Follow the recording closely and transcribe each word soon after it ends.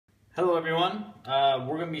Hello everyone,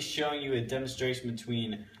 we're going to be showing you a demonstration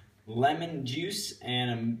between lemon juice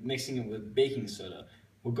and mixing it with baking soda.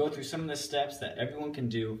 We'll go through some of the steps that everyone can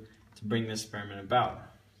do to bring this experiment about.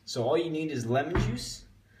 So all you need is lemon juice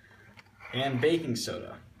and baking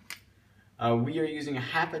soda. We are using a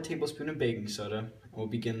half a tablespoon of baking soda and we'll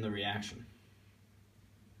begin the reaction.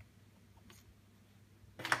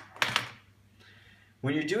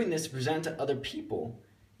 When you're doing this to present to other people,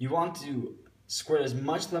 you want to squirt as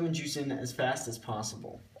much lemon juice in as fast as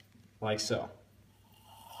possible, like so.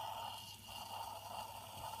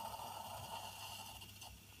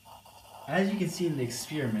 As you can see in the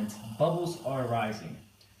experiment, bubbles are rising.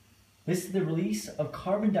 This is the release of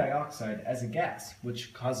carbon dioxide as a gas,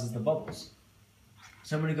 which causes the bubbles.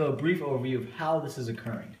 So I'm going to go a brief overview of how this is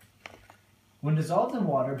occurring. When dissolved in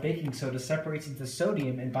water, baking soda separates into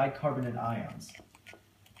sodium and bicarbonate ions.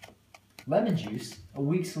 Lemon juice, a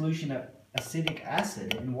weak solution of acetic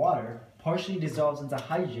acid in water, partially dissolves into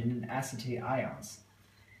hydrogen and acetate ions.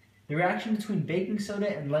 The reaction between baking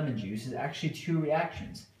soda and lemon juice is actually two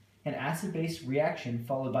reactions, an acid-base reaction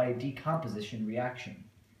followed by a decomposition reaction.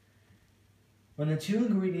 When the two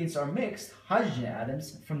ingredients are mixed, hydrogen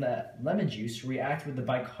atoms from the lemon juice react with the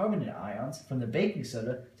bicarbonate ions from the baking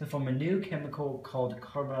soda to form a new chemical called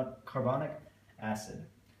carbonic acid.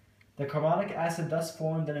 The carbonic acid thus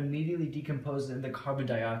formed and immediately decomposes into carbon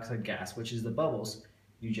dioxide gas, which is the bubbles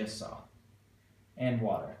you just saw, and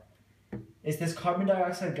water. It's this carbon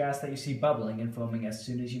dioxide gas that you see bubbling and foaming as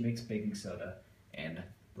soon as you mix baking soda and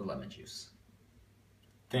the lemon juice.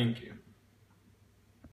 Thank you.